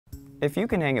If you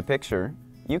can hang a picture,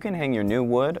 you can hang your new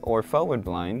wood or faux wood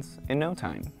blinds in no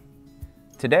time.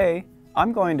 Today,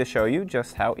 I'm going to show you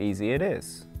just how easy it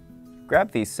is.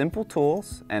 Grab these simple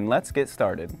tools and let's get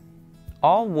started.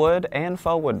 All wood and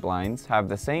faux wood blinds have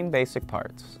the same basic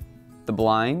parts: the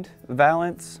blind,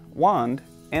 valance, wand,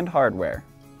 and hardware.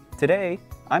 Today,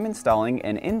 I'm installing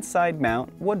an inside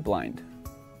mount wood blind.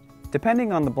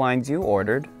 Depending on the blinds you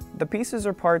ordered, the pieces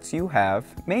or parts you have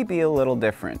may be a little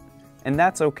different, and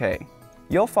that's okay.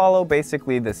 You'll follow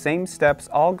basically the same steps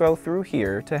I'll go through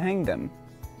here to hang them.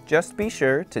 Just be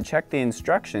sure to check the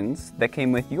instructions that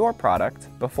came with your product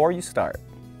before you start.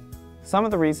 Some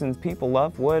of the reasons people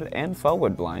love wood and faux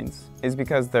wood blinds is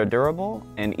because they're durable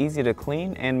and easy to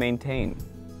clean and maintain.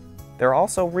 They're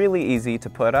also really easy to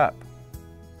put up.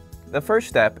 The first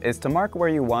step is to mark where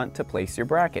you want to place your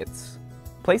brackets.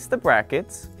 Place the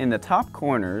brackets in the top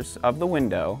corners of the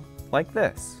window like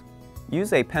this.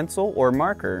 Use a pencil or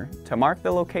marker to mark the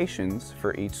locations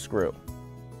for each screw.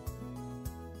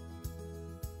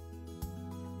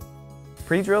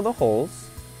 Pre-drill the holes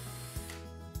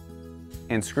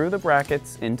and screw the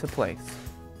brackets into place.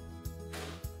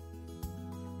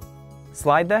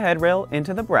 Slide the headrail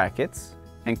into the brackets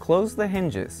and close the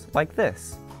hinges like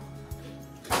this.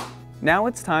 Now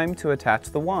it's time to attach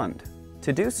the wand.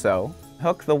 To do so,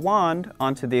 hook the wand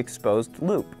onto the exposed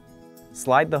loop.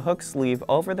 Slide the hook sleeve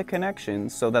over the connection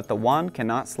so that the wand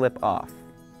cannot slip off.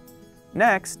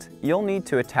 Next, you'll need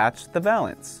to attach the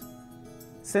valance.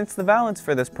 Since the valance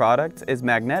for this product is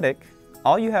magnetic,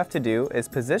 all you have to do is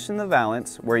position the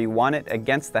valance where you want it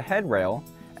against the headrail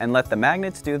and let the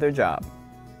magnets do their job.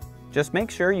 Just make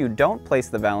sure you don't place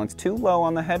the valance too low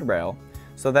on the headrail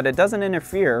so that it doesn't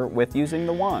interfere with using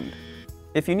the wand.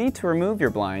 If you need to remove your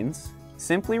blinds,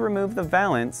 simply remove the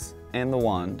valance and the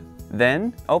wand.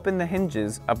 Then, open the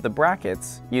hinges of the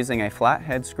brackets using a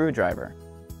flathead screwdriver.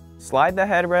 Slide the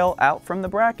headrail out from the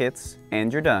brackets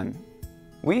and you're done.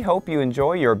 We hope you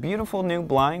enjoy your beautiful new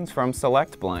blinds from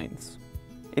Select Blinds.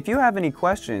 If you have any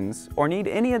questions or need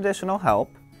any additional help,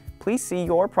 please see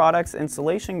your product's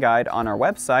installation guide on our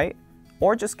website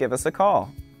or just give us a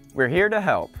call. We're here to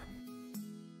help.